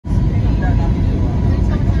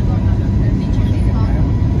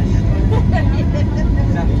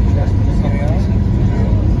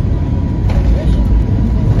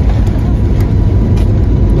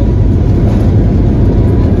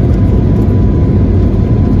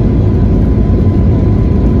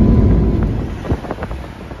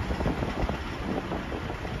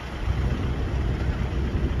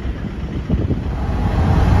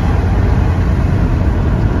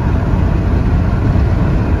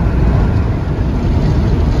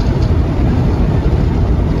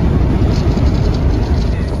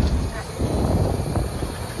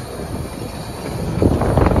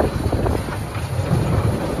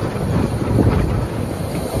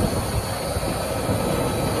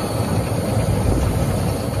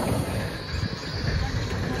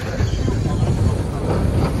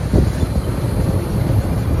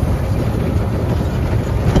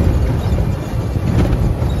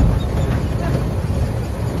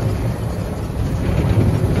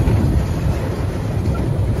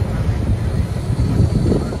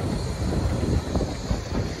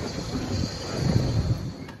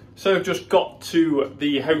So I've just got to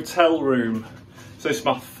the hotel room. So it's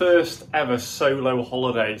my first ever solo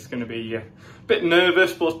holiday. It's going to be a bit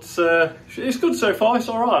nervous, but it's good so far. It's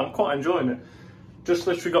all right. I'm quite enjoying it. Just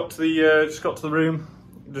literally got to the room,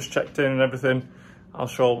 just checked in and everything.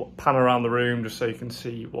 I'll pan around the room just so you can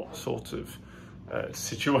see what sort of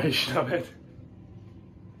situation I'm in.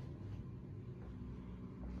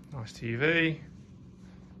 Nice TV.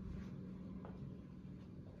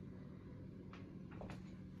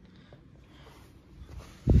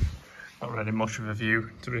 Not really much of a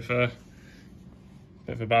view, to be fair.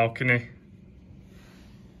 Bit of a balcony.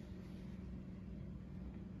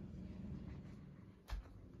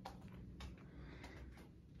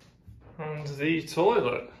 And the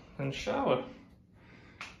toilet and shower.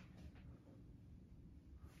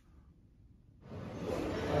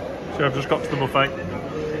 So I've just got to the buffet.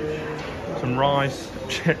 Some rice,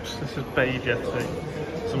 chips, this is beige yesterday.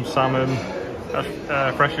 Some salmon.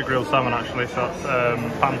 That's freshly grilled salmon actually, so that's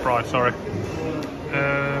pan fried, sorry.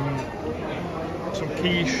 Some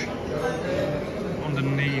quiche.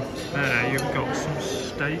 Underneath there you've got some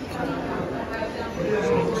steak.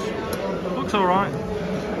 Looks alright.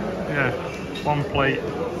 Yeah, one plate.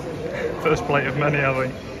 First plate of many, I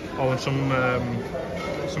think. Oh, and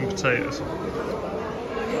some potatoes.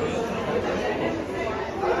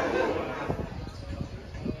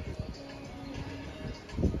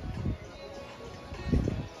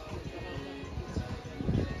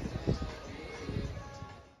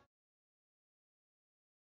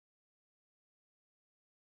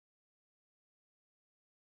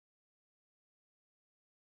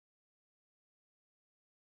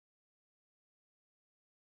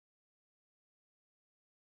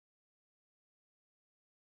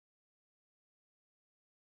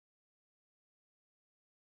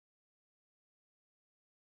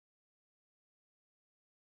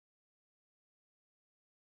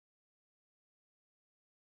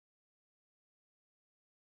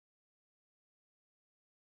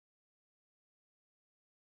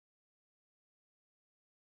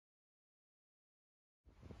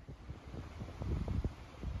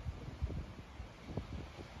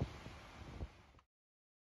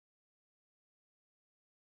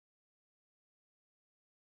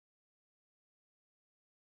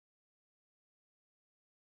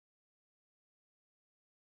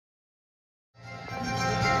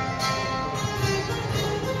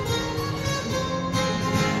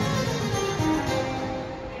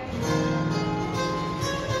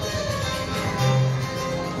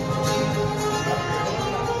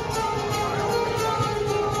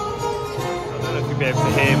 Be able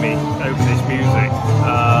to hear me over this music.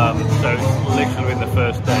 So it's literally been the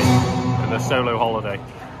first day of the solo holiday,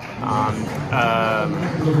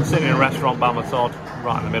 and sitting in a restaurant by myself,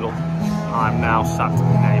 right in the middle. I'm now sat in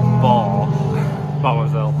a bar by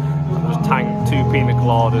myself. I've just tanked 2 pina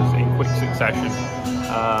coladas in quick succession,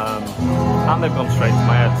 and they've gone straight to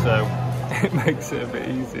my head, so it makes it a bit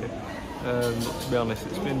easier. But to be honest,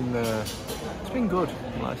 it's been good.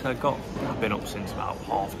 Like I said, I've been up since about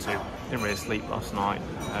 2:30. Didn't really sleep last night.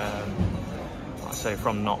 Like I say,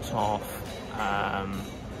 from knots off.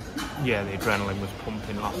 Yeah, the adrenaline was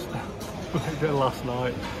pumping last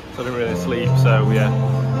night, so I didn't really sleep. So yeah,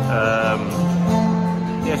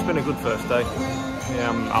 yeah, it's been a good first day.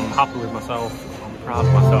 Yeah, I'm happy with myself. I'm proud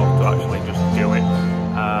of myself to actually just do it.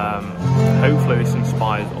 Hopefully this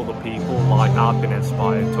inspires other people like I've been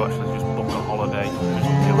inspired to actually just book a holiday, just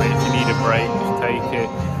do it. If you need a break, just take it.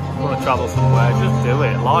 If you want to travel somewhere, just do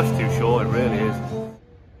it. Life's too short, it really is.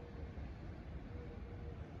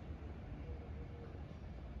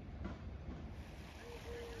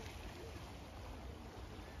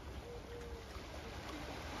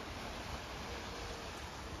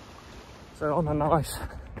 So on a nice,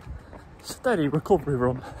 steady recovery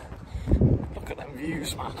run. Look at them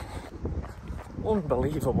views, man.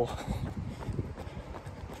 Unbelievable.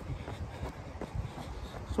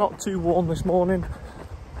 It's not too warm this morning.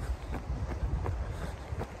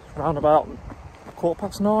 It's around about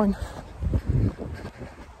 9:15.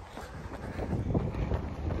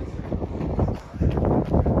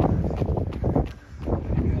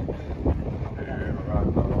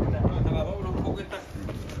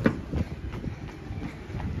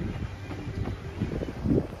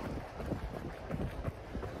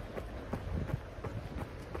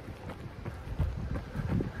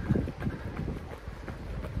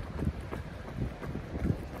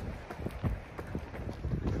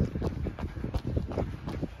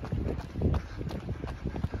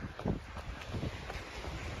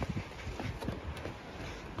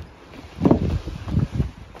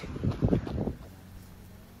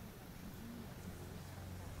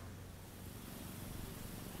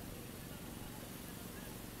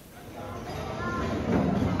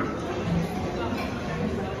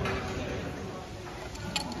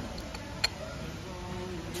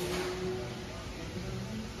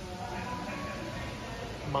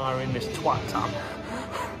 firing this twat tan.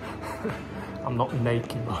 I'm not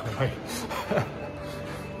naked, by the way.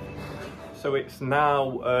 So it's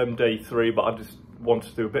now day 3, but I just wanted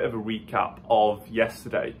to do a bit of a recap of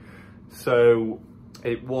yesterday. So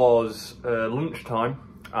it was lunchtime,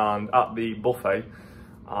 and at the buffet,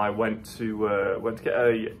 I went to get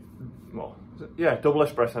a, well, yeah, double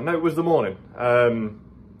espresso. No, it was the morning.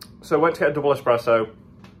 So I went to get a double espresso,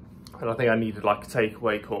 and I think I needed like a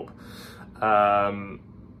takeaway cup.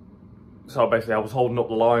 So basically I was holding up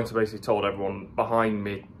the line, so basically told everyone behind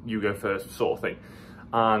me, you go first, sort of thing.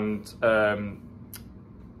 And there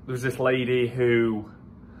was this lady who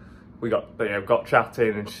we got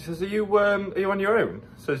chatting, and she says, are you on your own?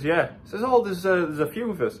 I says, yeah. She says, oh, there's a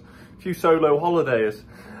few of us, a few solo holidayers.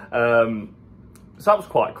 So that was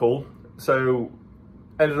quite cool. So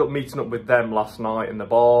ended up meeting up with them last night in the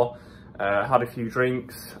bar, had a few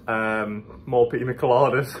drinks, more pina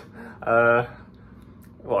coladas.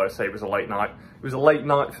 Well, I'd say it was a late night. It was a late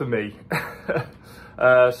night for me.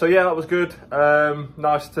 So yeah, that was good.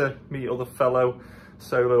 Nice to meet other fellow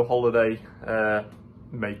solo holiday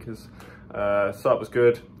makers. So that was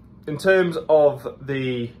good. In terms of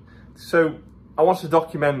so I wanted to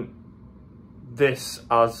document this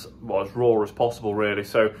as, well, as raw as possible, really.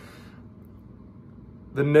 So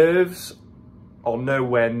the nerves are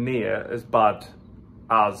nowhere near as bad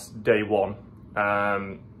as day 1.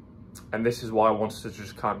 And this is why I wanted to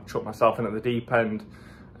just kind of chuck myself in at the deep end,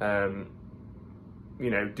 you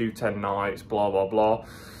know, do 10 nights, blah, blah, blah.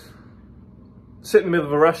 Sit in the middle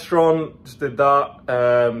of a restaurant, just did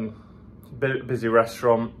that, busy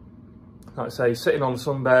restaurant. Like I say, sitting on the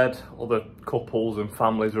sunbed, other couples and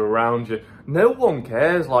families are around you. No one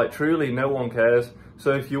cares, like truly no one cares.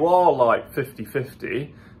 So if you are like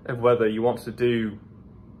 50-50 of whether you want to do,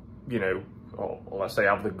 you know, or let's say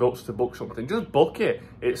have the guts to book something, just book it.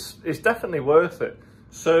 It's definitely worth it.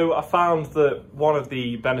 So I found that one of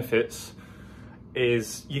the benefits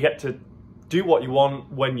is you get to do what you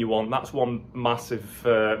want when you want. That's one massive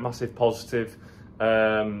massive positive.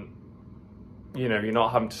 You know, you're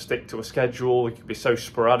not having to stick to a schedule. You can be so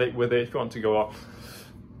sporadic with it. If you want to go off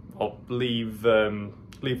or leave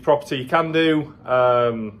property, you can do.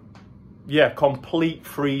 Yeah, complete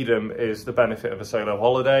freedom is the benefit of a solo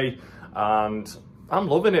holiday. And I'm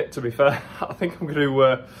loving it, to be fair. I think I'm going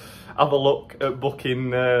to have a look at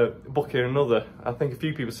booking another. I think a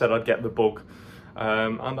few people said I'd get the bug,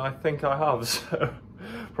 and I think I have. So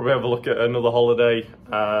probably have a look at another holiday,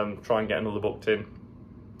 try and get another booked in.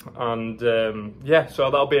 And yeah,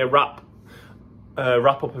 so that'll be a wrap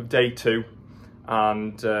up of day 2.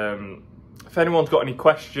 And if anyone's got any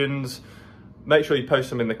questions, make sure you post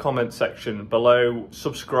them in the comment section below.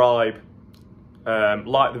 Subscribe.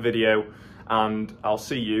 Like the video, and I'll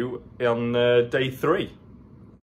see you on day 3.